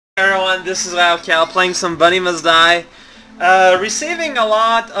everyone, this is Cal playing some Bunny Must Die. Receiving a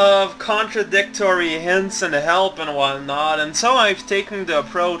lot of contradictory hints and help and whatnot, and so I've taken the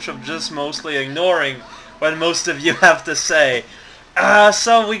approach of just mostly ignoring what most of you have to say.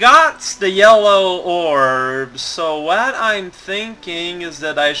 So we got the yellow orb, so what I'm thinking is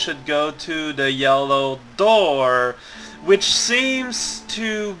that I should go to the yellow door, which seems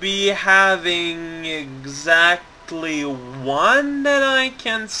to be having exactly one that I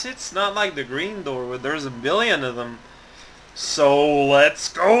can see. It's not like the green door where there's a billion of them. So let's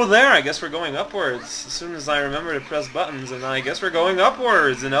go there. I guess we're going upwards as soon as I remember to press buttons, and I guess we're going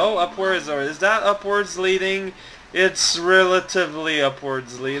upwards, you know, upwards. Or is that upwards leading? It's relatively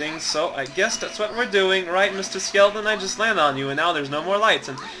upwards leading, so I guess that's what we're doing. Right, Mr. Skeleton, I just landed on you, and now there's no more lights,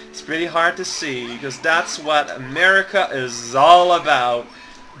 and it's pretty hard to see, because that's what America is all about.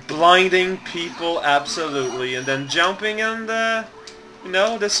 Blinding people, absolutely, and then jumping in the, you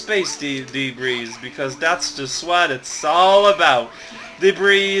know, the space debris, because that's just what it's all about.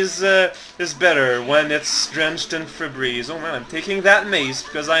 Debris is better when it's drenched in Febreze. Oh man, I'm taking that mace,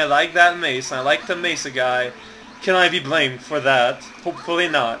 because I like that mace. I like to mace a guy. Can I be blamed for that? Hopefully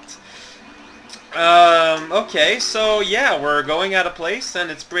not. Okay, so yeah, we're going at a place,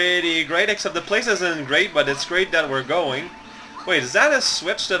 and it's pretty great, except the place isn't great, but it's great that we're going. Wait, is that a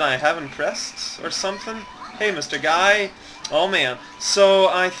switch that I haven't pressed, or something? Hey, Mr. Guy. Oh man. So,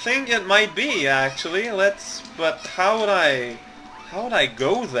 I think it might be, actually. But how would I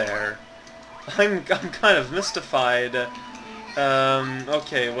go there? I'm kind of mystified.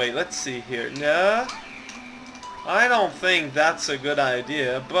 Okay, wait, let's see here. No? I don't think that's a good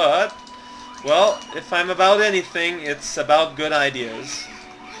idea, but, well, if I'm about anything, it's about good ideas.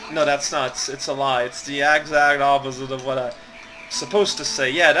 No, that's not. It's a lie. It's the exact opposite of what I'm supposed to say.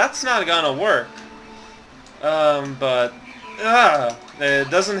 Yeah, that's not gonna work. But,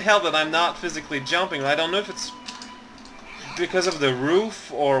 it doesn't help that I'm not physically jumping. I don't know if it's because of the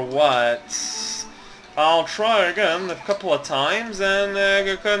roof or what. I'll try again a couple of times, and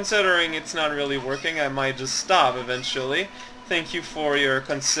considering it's not really working, I might just stop eventually. Thank you for your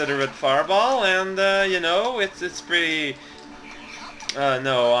considerate fireball, and you know, it's pretty.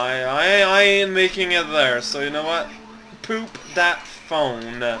 No, I ain't making it there. So you know what? Poop that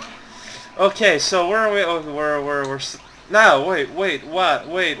phone. Okay, so where are we? Oh, we're. No, wait, what?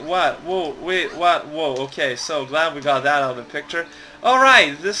 Wait, what? Whoa, wait, what? Whoa. Okay, so glad we got that out of the picture.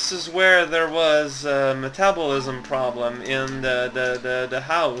 Alright, this is where there was a metabolism problem in the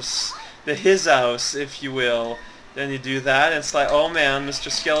house. His house, if you will. Then you do that, and it's like, oh man,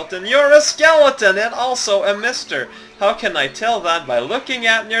 Mr. Skeleton, you're a skeleton! And also a mister! How can I tell that? By looking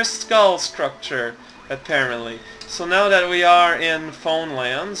at your skull structure, apparently. So now that we are in phone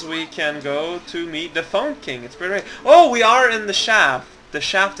lands, we can go to meet the Phone King. It's pretty great. Oh, we are in the shaft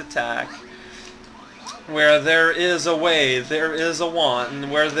attack. Where there is a way, there is a want,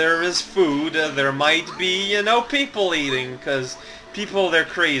 and where there is food, there might be, you know, people eating, because people, they're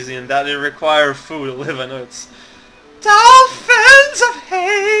crazy, and that they require food to live in. It's dolphins of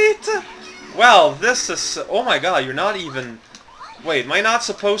hate! Well, this is, oh my god, you're not even, wait, am I not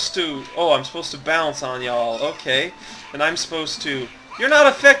supposed to, oh, I'm supposed to bounce on y'all, okay, and I'm supposed to, you're not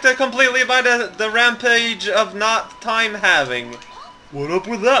affected completely by the rampage of not time having. What up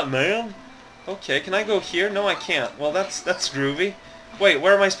with that, man? Okay, can I go here? No, I can't. Well, that's groovy. Wait,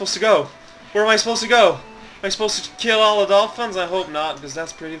 where am I supposed to go? Where am I supposed to go? Am I supposed to kill all the dolphins? I hope not, because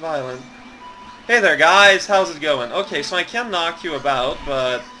that's pretty violent. Hey there, guys. How's it going? Okay, so I can knock you about,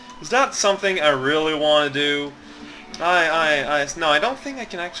 but is that something I really want to do? No, I don't think I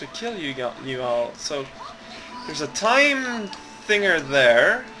can actually kill you all. So, there's a time thinger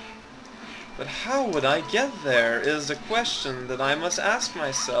there. But how would I get there is the question that I must ask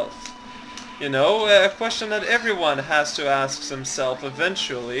myself. You know, a question that everyone has to ask himself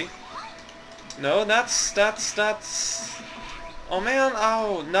eventually. No, that's... Oh man,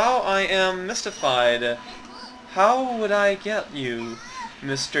 oh, now I am mystified. How would I get you,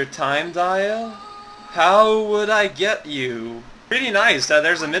 Mr. Time Dial? How would I get you? Pretty nice that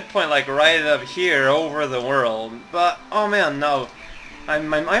there's a midpoint like right up here over the world. But, oh man, no.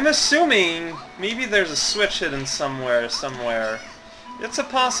 I'm assuming maybe there's a switch hidden somewhere. It's a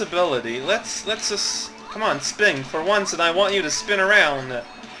possibility. Let's just... Come on, spin. For once, and I want you to spin around.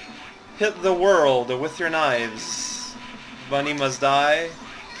 Hit the world with your knives. Bunny must die.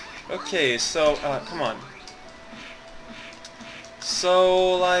 Okay, so... come on.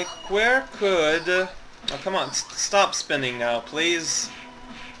 So, like, where could... Oh, come on. Stop spinning now, please.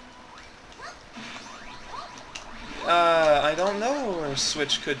 I don't know where a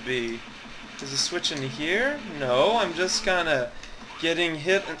switch could be. Is a switch in here? No, I'm just kinda... getting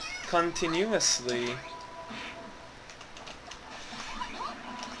hit continuously.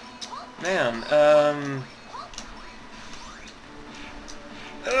 Man, oh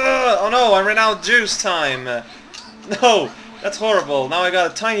no, I ran out of juice time! No! That's horrible. Now I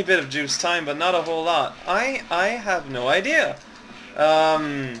got a tiny bit of juice time, but not a whole lot. I have no idea.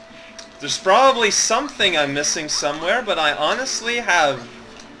 There's probably something I'm missing somewhere, but I honestly have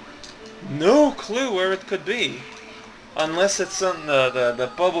no clue where it could be. Unless it's in the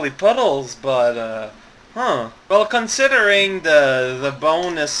bubbly puddles, but, huh. Well, considering the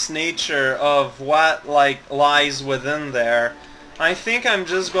bonus nature of what, like, lies within there, I think I'm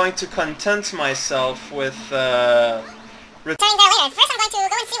just going to content myself with, returning there later. First I'm going to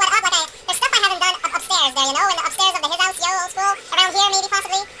go and see what there's stuff I haven't done upstairs there, you know, in the upstairs of his house, yo, old school, around here maybe,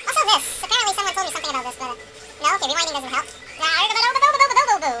 possibly. Also this. Apparently someone told me something about this, but, no, okay, rewinding doesn't help. So, you know,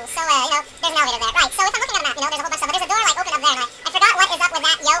 there's an elevator there. Right, so if I'm looking at a map, you know, there's a whole bunch of stuff, but there's a door, like, open up there, and I forgot what is up with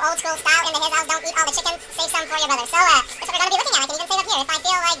that, yo, old school style, into his house, don't eat all the chicken, save some for your brother. So, that's what we're gonna be looking at. I can even save up here if I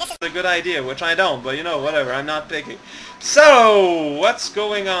feel like this is a good idea, which I don't, but, you know, whatever, I'm not picky. So, what's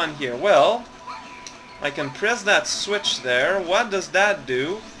going on here? Well, I can press that switch there. What does that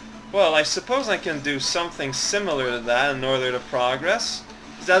do? Well, I suppose I can do something similar to that in order to progress.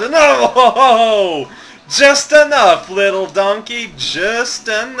 Is that enough? No! Just enough, little donkey. Just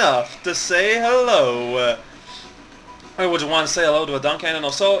enough to say hello. Or would you want to say hello to a donkey? I don't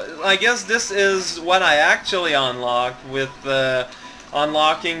know. So, I guess this is what I actually unlocked with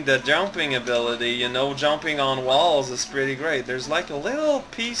unlocking the jumping ability. You know, jumping on walls is pretty great. There's like a little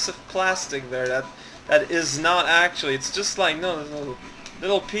piece of plastic there that is not actually, it's just like, no, there's a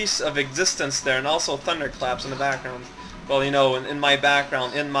little piece of existence there, and also thunderclaps in the background. Well, you know, in my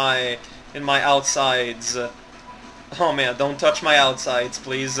background, in my outsides. Oh man, don't touch my outsides,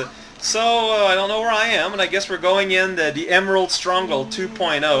 please. So, I don't know where I am, and I guess we're going in the Emerald Stronghold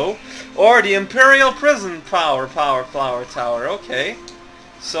 2.0, or the Imperial Prison Flower Tower, okay.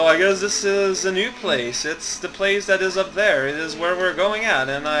 So I guess this is a new place. It's the place that is up there. It is where we're going at,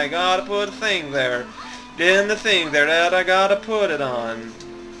 and I gotta put a thing there. In the thing there that I gotta put it on.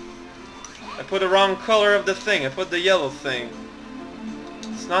 I put the wrong color of the thing. I put the yellow thing.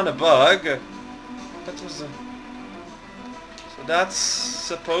 It's not a bug. That was a... So that's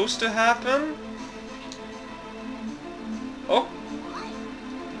supposed to happen? Oh.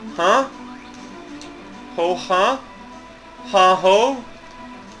 Huh? Ho huh? Ha ho?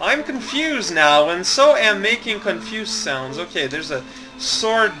 I'm confused now, and so am making confused sounds. Okay, there's a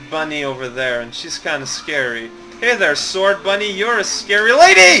sword bunny over there, and she's kind of scary. Hey there, sword bunny, you're a scary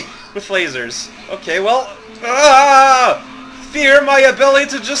lady! With lasers. Okay, well... fear my ability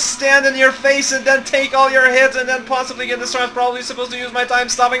to just stand in your face and then take all your hits and then possibly get destroyed. I'm probably supposed to use my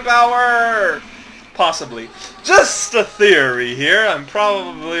time-stopping power! Possibly. Just a theory here. I'm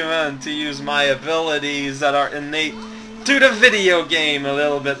probably meant to use my abilities that are innate to the video game a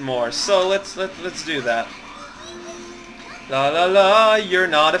little bit more. So let's do that. La la la, you're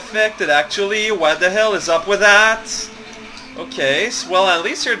not affected actually. What the hell is up with that? Okay, so, well, at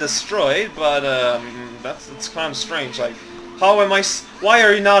least you're destroyed, but that's kind of strange. Like, how am I... Why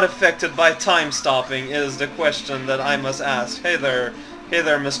are you not affected by time stopping is the question that I must ask. Hey there,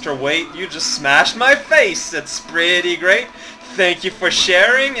 Mr. Wait, you just smashed my face. It's pretty great. Thank you for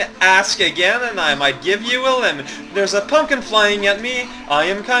sharing. Ask again and I might give you a lemon. There's a pumpkin flying at me. I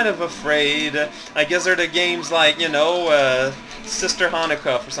am kind of afraid. I guess they're the games like, you know, Sister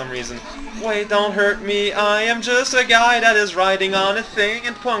Hanukkah for some reason. Wait, don't hurt me. I am just a guy that is riding on a thing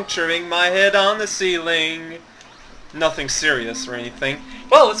and puncturing my head on the ceiling. Nothing serious or anything.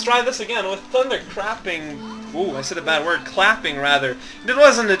 Well, let's try this again with thunder clapping. Ooh, I said a bad word. Clapping, rather. It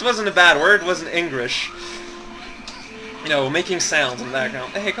wasn't a bad word. It wasn't English. You know, making sounds in the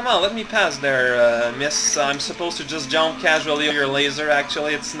background. Hey, come on, let me pass there, miss. I'm supposed to just jump casually over your laser.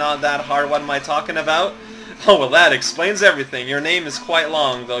 Actually, it's not that hard. What am I talking about? Oh, well, that explains everything. Your name is quite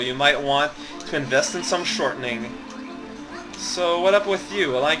long, though. You might want to invest in some shortening. So, what up with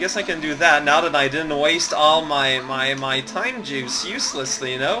you? Well, I guess I can do that now that I didn't waste all my time juice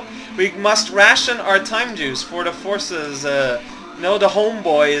uselessly, you know? We must ration our time juice for the forces, you know, the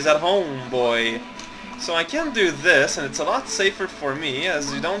homeboys at home, boy. So I can do this, and it's a lot safer for me,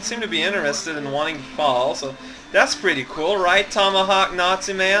 as you don't seem to be interested in wanting to fall, so that's pretty cool, right, Tomahawk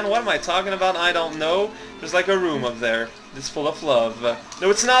Nazi man? What am I talking about? I don't know. There's like a room up there. It's full of love. No,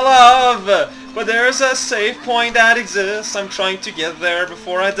 it's not love! But there's a safe point that exists. I'm trying to get there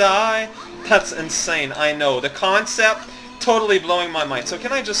before I die. That's insane, I know. The concept, totally blowing my mind. So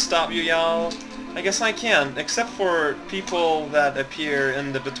can I just stop you, y'all? I guess I can, except for people that appear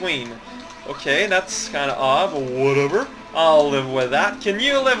in the between. Okay, that's kind of odd, but whatever. I'll live with that. Can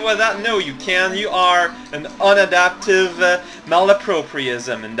you live with that? No, you can. You are an unadaptive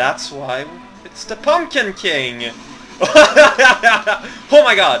malapropriism, and that's why it's the Pumpkin King. Oh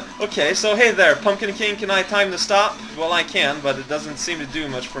my god. Okay, so hey there, Pumpkin King, can I time to stop? Well, I can, but it doesn't seem to do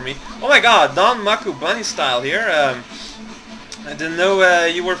much for me. Oh my god, Don Maku Bunny style here. I didn't know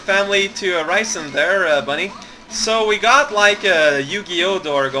you were family to Ryzen there, Bunny. So we got like a Yu-Gi-Oh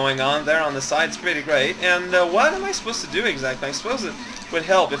door going on there on the side. It's pretty great. And what am I supposed to do exactly? I suppose it would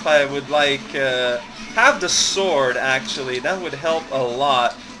help if I would like have the sword actually. That would help a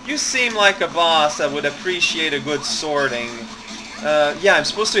lot. You seem like a boss that would appreciate a good swording. Yeah, I'm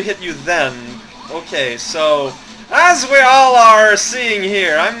supposed to hit you then. Okay, so as we all are seeing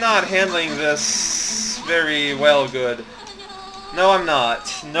here, I'm not handling this very well good. No, I'm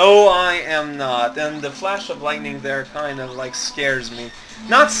not. No, I am not. And the flash of lightning there kind of like scares me.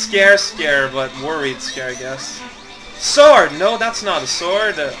 Not scare, but worried scare, I guess. Sword! No, that's not a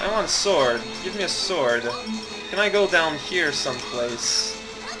sword. I want a sword. Give me a sword. Can I go down here someplace?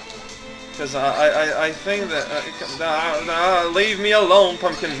 Because I think that... leave me alone,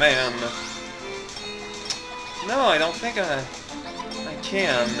 Pumpkin Man. No, I don't think I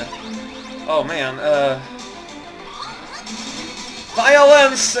can. Oh, man,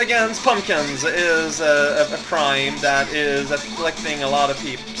 violence against pumpkins is a crime that is afflicting a lot of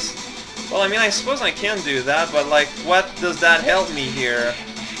peeps. Well, I mean, I suppose I can do that, but, like, what does that help me here?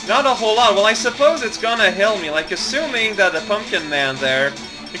 Not a whole lot. Well, I suppose it's gonna help me, like, assuming that the Pumpkin Man there,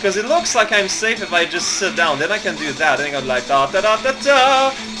 because it looks like I'm safe if I just sit down, then I can do that. Then I go like,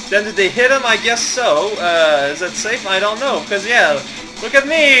 da-da-da-da-da! Then did they hit him? I guess so. Is it safe? I don't know, because, yeah, look at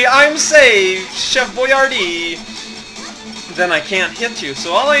me! I'm safe! Chef Boyardee! Then I can't hit you.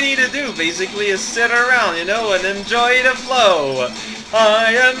 So all I need to do basically is sit around, you know, and enjoy the flow.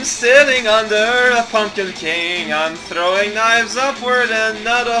 I am sitting under the Pumpkin King. I'm throwing knives upward and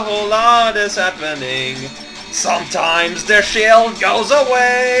not a whole lot is happening. Sometimes their shield goes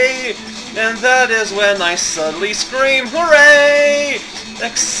away, and that is when I suddenly scream, hooray!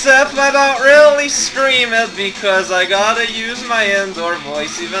 Except I don't really scream it because I gotta use my indoor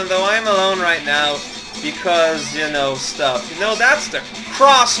voice even though I'm alone right now. Because, you know, stuff. You know, that's the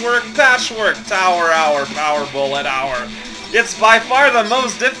crosswork, patchwork, tower hour, power bullet hour. It's by far the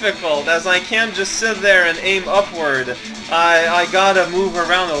most difficult, as I can't just sit there and aim upward. I gotta move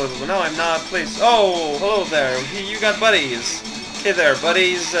around a little. No, I'm not, please. Oh, hello there. You got buddies. Hey there,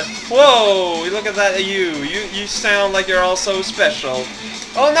 buddies. Whoa, look at that, you sound like you're all so special.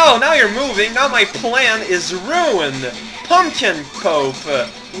 Oh no, now you're moving. Now my plan is ruined. Pumpkin Pope.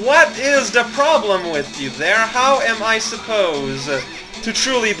 What is the problem with you there? How am I supposed to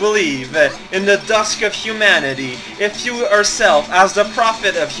truly believe in the dusk of humanity if you yourself, as the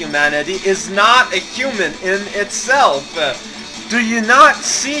prophet of humanity, is not a human in itself? Do you not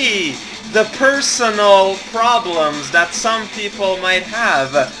see the personal problems that some people might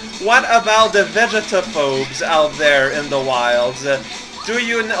have? What about the vegetaphobes out there in the wilds? Do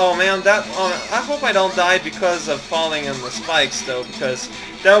you know, oh man, that, I hope I don't die because of falling in the spikes though, because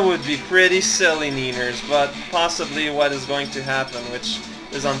that would be pretty silly, Neeners, but possibly what is going to happen, which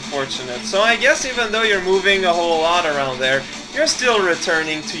is unfortunate. So I guess even though you're moving a whole lot around there, you're still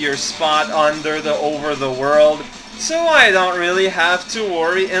returning to your spot under the over the world, so I don't really have to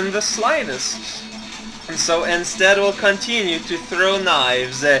worry in the slightest. And so instead we'll continue to throw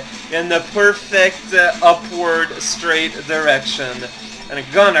knives in the perfect upward straight direction. And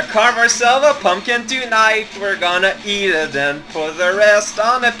we're gonna carve ourselves a pumpkin tonight. We're gonna eat it and put the rest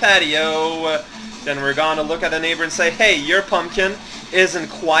on the patio. Then we're gonna look at the neighbor and say, hey, your pumpkin isn't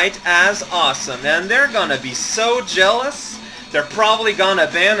quite as awesome. And they're gonna be so jealous. They're probably gonna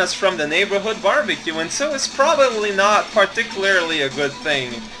ban us from the neighborhood barbecue. And so it's probably not particularly a good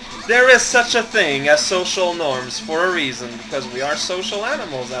thing. There is such a thing as social norms for a reason, because we are social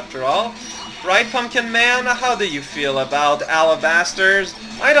animals after all. Right, Pumpkin Man? How do you feel about alabasters?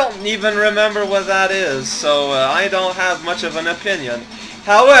 I don't even remember what that is, so I don't have much of an opinion.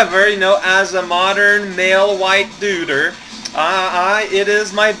 However, you know, as a modern male white duder, it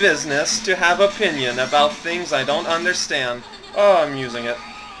is my business to have opinion about things I don't understand. Oh, I'm using it.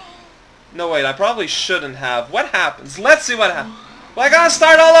 No, wait, I probably shouldn't have. What happens? Let's see what happens. Well, I gotta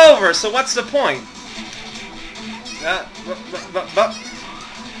start all over, so what's the point?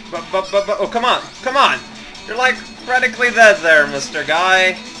 Oh, come on, come on! You're like practically dead there, Mr.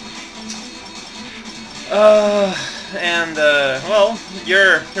 Guy. Well,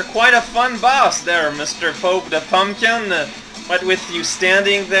 you're quite a fun boss there, Mr. Pope the Pumpkin. What with you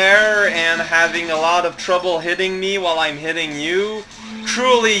standing there and having a lot of trouble hitting me while I'm hitting you,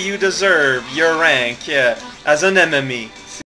 truly you deserve your rank as an enemy.